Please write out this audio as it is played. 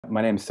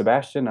My name's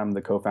Sebastian. I'm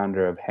the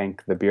co-founder of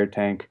Hank the Beer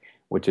Tank,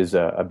 which is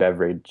a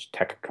beverage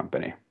tech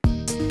company.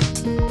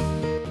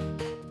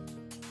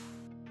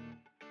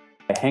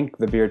 Hank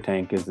the Beer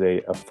Tank is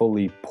a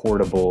fully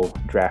portable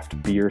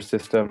draft beer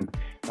system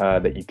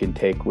that you can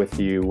take with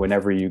you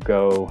whenever you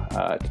go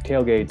to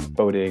tailgates,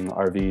 boating,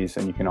 RVs,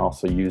 and you can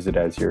also use it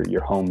as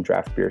your home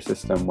draft beer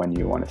system when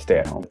you want to stay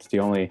at home. It's the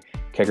only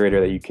kegerator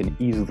that you can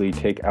easily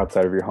take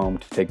outside of your home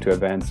to take to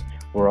events.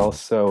 We're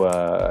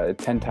also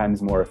 10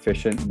 times more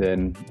efficient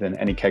than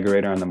any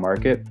kegerator on the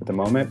market at the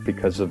moment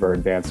because of our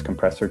advanced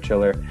compressor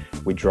chiller.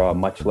 We draw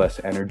much less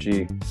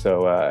energy,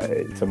 so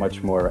it's a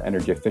much more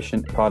energy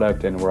efficient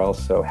product, and we're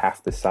also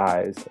half the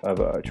size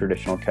of a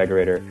traditional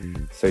kegerator,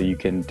 so you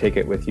can take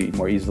it with you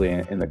more easily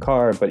in the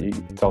car, but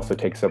it also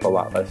takes up a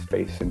lot less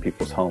space in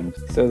people's homes.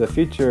 So the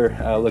future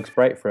looks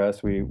bright for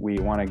us. We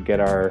want to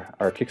get our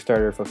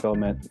Kickstarter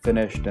fulfillment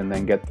finished and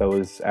then get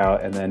those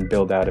out and then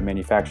build out a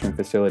manufacturing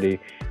facility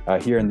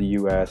here in the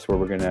US where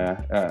we're going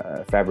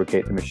to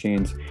fabricate the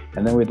machines,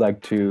 and then we'd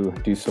like to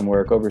do some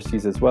work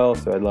overseas as well.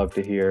 So I'd love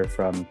to hear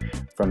from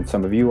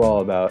some of you all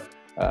about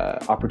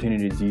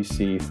opportunities you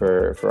see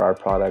for our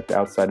product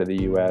outside of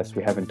the US.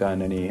 We haven't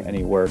done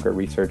any work or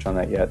research on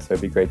that yet, so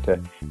it'd be great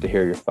to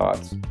hear your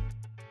thoughts.